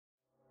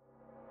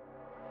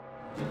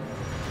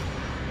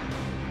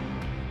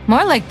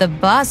More like the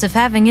boss of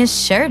having his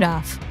shirt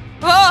off.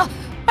 Oh,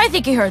 I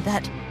think he heard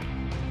that.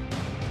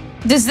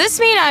 Does this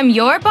mean I'm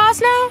your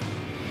boss now?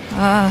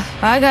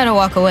 I gotta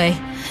walk away.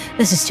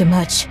 This is too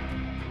much.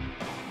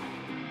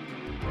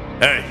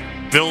 Hey,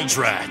 bilge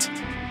rat.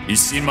 You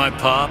seen my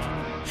pop?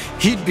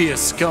 He'd be a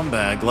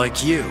scumbag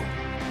like you.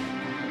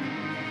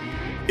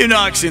 You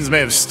Noxians may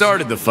have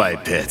started the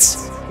fight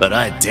pits, but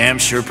I damn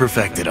sure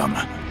perfected them.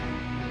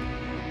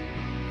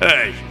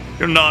 Hey,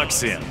 you're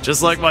Noxian,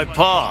 just like my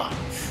pa.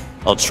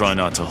 I'll try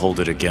not to hold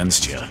it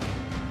against you.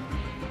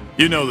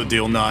 You know the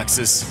deal,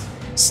 Noxus.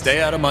 Stay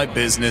out of my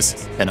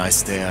business, and I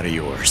stay out of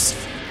yours.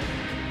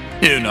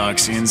 You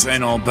Noxians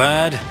ain't all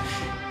bad.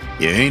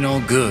 You ain't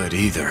all good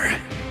either.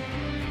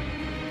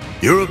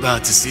 You're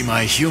about to see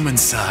my human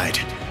side,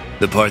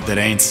 the part that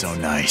ain't so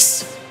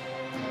nice.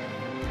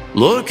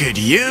 Look at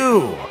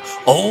you,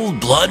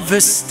 old blood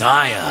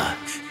Vestaya.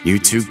 You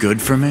too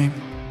good for me?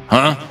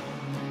 Huh?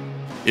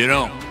 You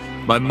know,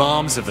 my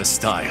mom's a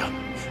Vestaya.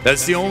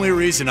 That's the only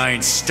reason I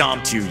ain't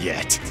stomped you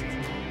yet.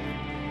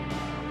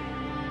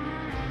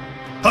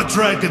 A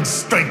dragon's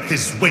strength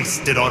is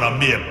wasted on a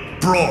mere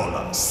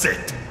brawler,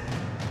 SETT.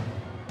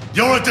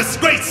 You're a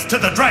disgrace to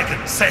the dragon,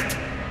 SETT.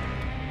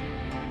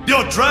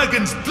 Your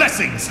dragon's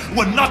blessings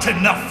were not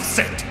enough,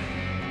 SETT.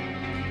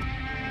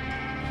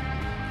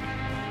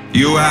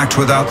 You act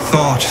without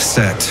thought,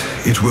 SETT.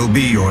 It will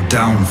be your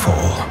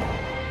downfall.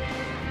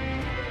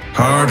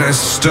 Hard as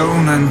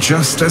stone and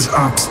just as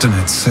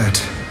obstinate,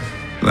 SETT.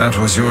 That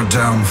was your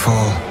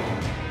downfall.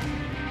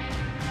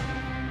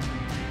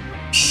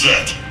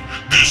 SETT,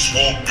 this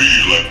won't be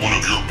like one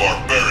of your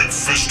barbaric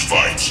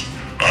fistfights.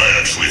 I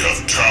actually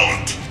have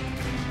talent.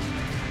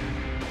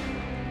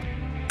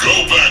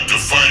 Go back to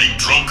fighting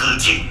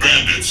drunkards and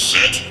bandits,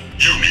 SETT.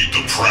 You need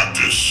the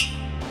practice.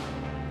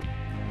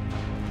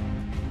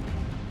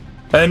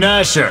 Hey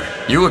Nasher,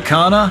 you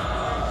Akana?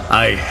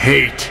 I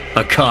hate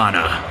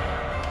Akana.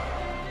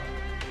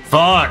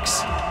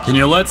 Fox, can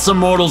you let some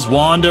mortals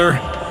wander?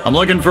 I'm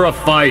looking for a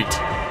fight.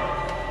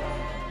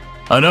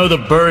 I know the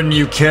burden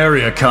you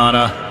carry,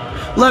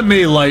 Akana. Let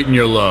me lighten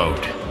your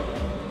load.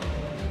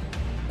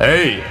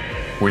 Hey,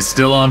 we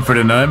still on for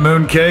tonight,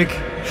 Mooncake?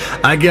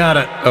 I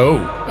gotta...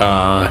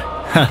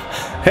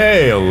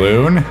 hey,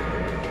 Loon.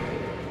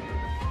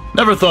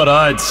 Never thought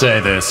I'd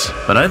say this,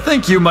 but I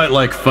think you might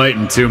like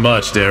fighting too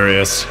much,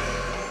 Darius.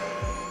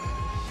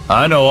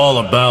 I know all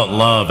about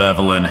love,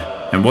 Evelyn,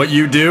 and what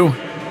you do,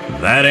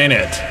 that ain't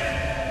it.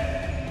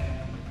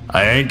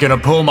 I ain't gonna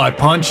pull my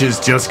punches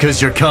just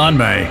 'cause you're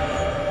Kanmei.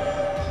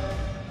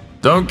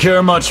 Don't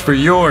care much for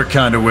your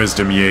kind of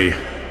wisdom, Yi.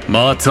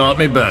 Ma taught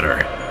me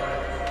better.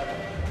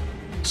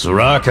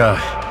 Soraka,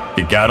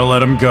 you gotta let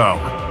them go,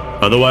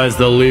 otherwise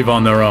they'll leave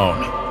on their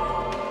own.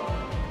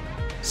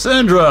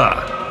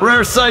 Syndra,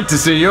 rare sight to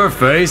see your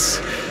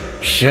face.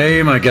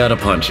 Shame I gotta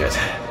punch it.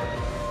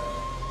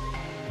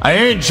 I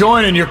ain't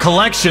joining your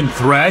collection,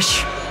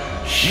 Thresh.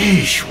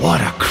 Sheesh, what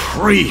a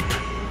creep.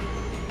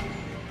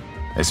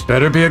 This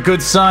better be a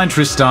good sign,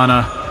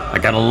 Tristana. I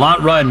got a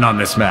lot riding on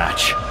this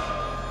match.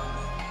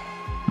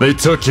 They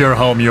took your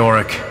home,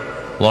 Yorick.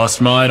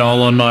 Lost mine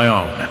all on my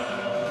own.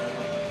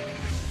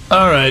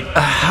 Alright,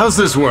 how's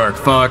this work,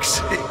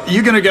 Fox?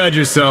 You gonna guide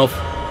yourself?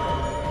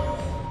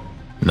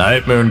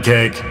 Night,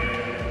 Mooncake.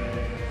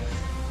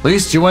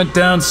 Least you went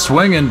down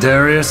swinging,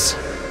 Darius.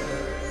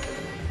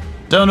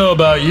 Don't know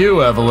about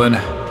you, Evelyn,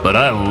 but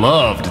I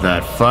loved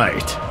that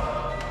fight.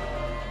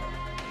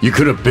 You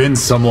could have been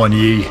someone,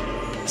 Yi.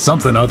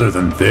 Something other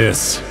than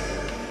this.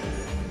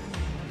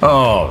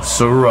 Oh,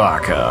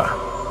 Soraka.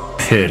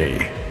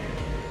 Pity.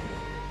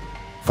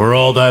 For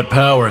all that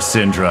power,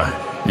 Syndra,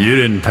 you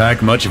didn't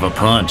pack much of a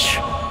punch.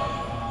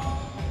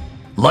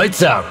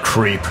 Lights out,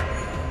 creep.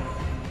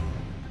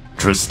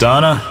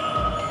 Tristana,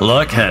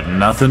 luck had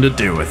nothing to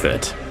do with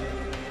it.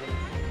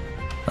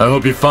 I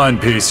hope you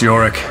find peace,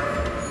 Yorick.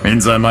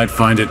 Means I might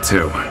find it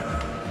too.